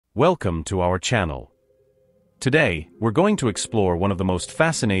Welcome to our channel. Today, we're going to explore one of the most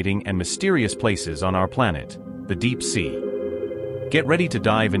fascinating and mysterious places on our planet, the deep sea. Get ready to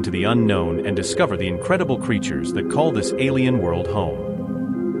dive into the unknown and discover the incredible creatures that call this alien world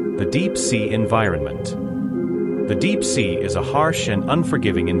home. The deep sea environment. The deep sea is a harsh and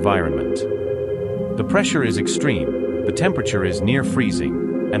unforgiving environment. The pressure is extreme, the temperature is near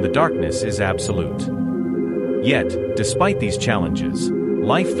freezing, and the darkness is absolute. Yet, despite these challenges,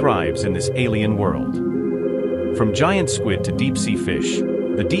 life thrives in this alien world. From giant squid to deep-sea fish,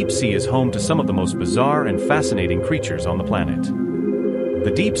 the deep sea is home to some of the most bizarre and fascinating creatures on the planet.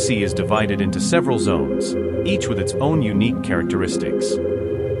 The deep sea is divided into several zones, each with its own unique characteristics.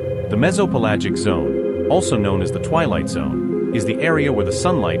 The mesopelagic zone, also known as the twilight zone, is the area where the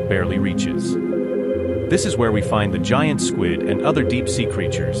sunlight barely reaches. This is where we find the giant squid and other deep-sea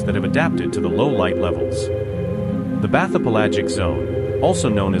creatures that have adapted to the low light levels. The bathypelagic zone, also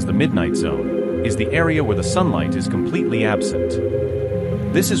known as the midnight zone, is the area where the sunlight is completely absent.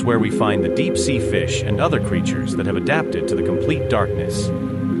 This is where we find the deep-sea fish and other creatures that have adapted to the complete darkness.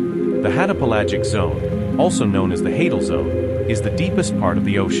 The hadopelagic zone, also known as the hadal zone, is the deepest part of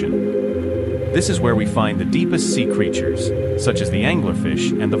the ocean. This is where we find the deepest sea creatures, such as the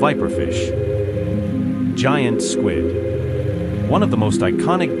anglerfish and the viperfish. Giant squid. One of the most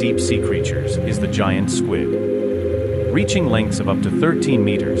iconic deep-sea creatures is the giant squid. Reaching lengths of up to 13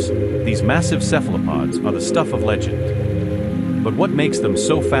 meters, these massive cephalopods are the stuff of legend. But what makes them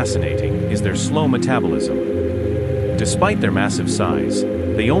so fascinating is their slow metabolism. Despite their massive size,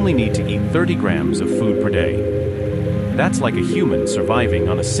 they only need to eat 30 grams of food per day. That's like a human surviving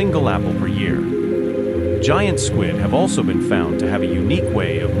on a single apple per year. Giant squid have also been found to have a unique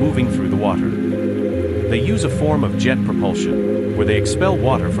way of moving through the water. They use a form of jet propulsion, where they expel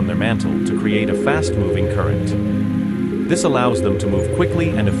water from their mantle to create a fast-moving current. This allows them to move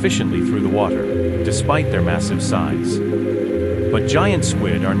quickly and efficiently through the water, despite their massive size. But giant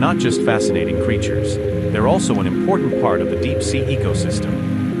squid are not just fascinating creatures, they're also an important part of the deep-sea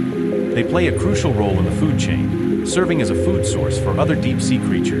ecosystem. They play a crucial role in the food chain, serving as a food source for other deep-sea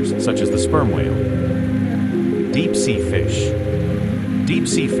creatures such as the sperm whale. Deep-sea fish.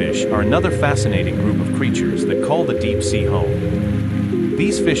 Deep-sea fish are another fascinating group of creatures that call the deep sea home.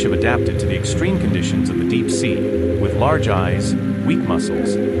 These fish have adapted to the extreme conditions of the deep sea, with large eyes, weak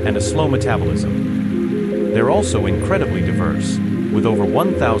muscles, and a slow metabolism. They're also incredibly diverse, with over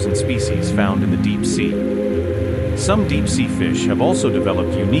 1,000 species found in the deep sea. Some deep-sea fish have also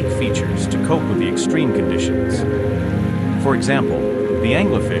developed unique features to cope with the extreme conditions. For example, the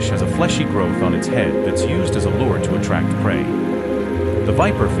anglerfish has a fleshy growth on its head that's used as a lure to attract prey. The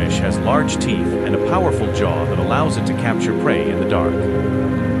viperfish has large teeth and a powerful jaw that allows it to capture prey in the dark.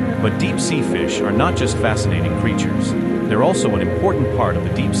 But deep-sea fish are not just fascinating creatures, they're also an important part of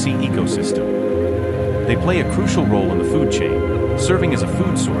the deep-sea ecosystem. They play a crucial role in the food chain, serving as a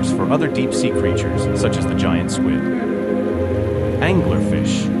food source for other deep-sea creatures, such as the giant squid.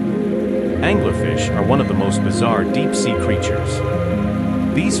 Anglerfish. Anglerfish are one of the most bizarre deep-sea creatures.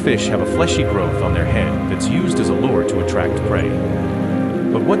 These fish have a fleshy growth on their head that's used as a lure to attract prey.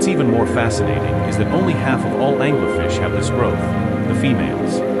 But what's even more fascinating is that only half of all anglerfish have this growth, the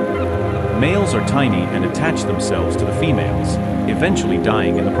females. Males are tiny and attach themselves to the females, eventually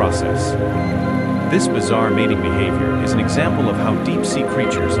dying in the process. This bizarre mating behavior is an example of how deep-sea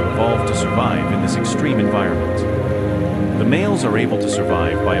creatures have evolved to survive in this extreme environment. The males are able to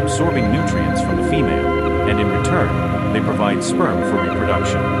survive by absorbing nutrients from the female, and in return, they provide sperm for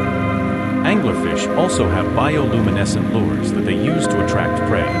reproduction. Anglerfish also have bioluminescent lures that they use to attract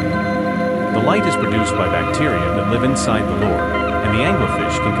prey. The light is produced by bacteria that live inside the lure, and the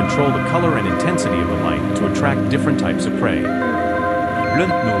anglerfish can control the color and intensity of the light to attract different types of prey.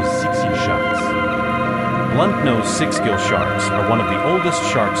 Blunt-nosed six-gill sharks. Blunt-nosed six-gill sharks are one of the oldest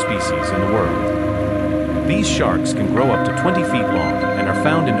shark species in the world. These sharks can grow up to 20 feet long and are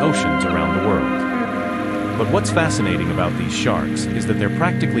found in oceans around the world. But what's fascinating about these sharks is that they're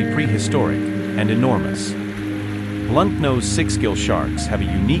practically prehistoric and enormous. Blunt-nosed six-gill sharks have a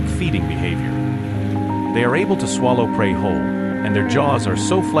unique feeding behavior. They are able to swallow prey whole, and their jaws are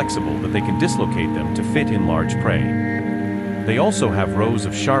so flexible that they can dislocate them to fit in large prey. They also have rows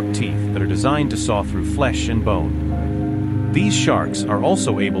of sharp teeth that are designed to saw through flesh and bone. These sharks are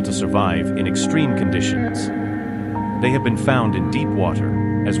also able to survive in extreme conditions. They have been found in deep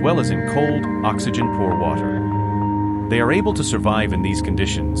water, as well as in cold, oxygen-poor water. They are able to survive in these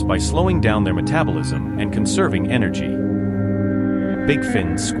conditions by slowing down their metabolism and conserving energy. Big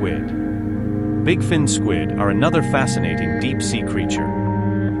fin squid. Big fin squid are another fascinating deep-sea creature.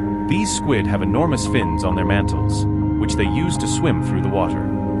 These squid have enormous fins on their mantles, which they use to swim through the water.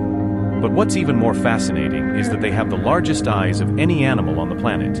 But what's even more fascinating is that they have the largest eyes of any animal on the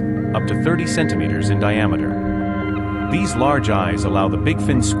planet, up to 30 centimeters in diameter. These large eyes allow the big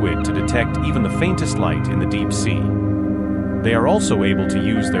fin squid to detect even the faintest light in the deep sea. They are also able to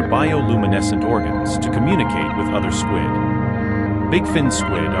use their bioluminescent organs to communicate with other squid. Big fin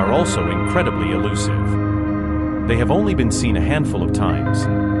squid are also incredibly elusive. They have only been seen a handful of times,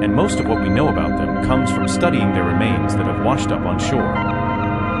 and most of what we know about them comes from studying their remains that have washed up on shore.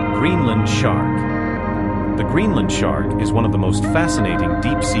 Greenland Shark. The Greenland shark is one of the most fascinating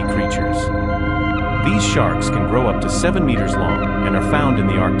deep-sea creatures. These sharks can grow up to 7 meters long and are found in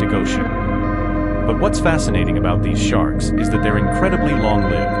the Arctic Ocean. But what's fascinating about these sharks is that they're incredibly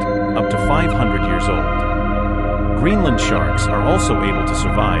long-lived, up to 500 years old. Greenland sharks are also able to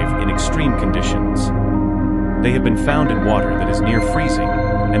survive in extreme conditions. They have been found in water that is near freezing,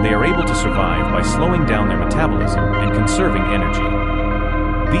 and they are able to survive by slowing down their metabolism and conserving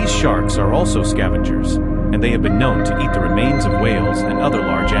energy. These sharks are also scavengers, and they have been known to eat the remains of whales and other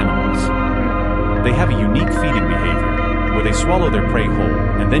large animals. They have a unique feeding behavior, where they swallow their prey whole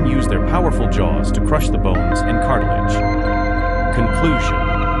and then use their powerful jaws to crush the bones and cartilage. Conclusion.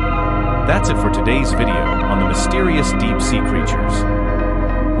 That's it for today's video on the mysterious deep-sea creatures.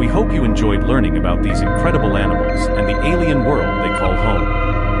 We hope you enjoyed learning about these incredible animals and the alien world they call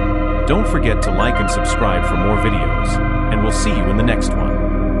home. Don't forget to like and subscribe for more videos, and we'll see you in the next one.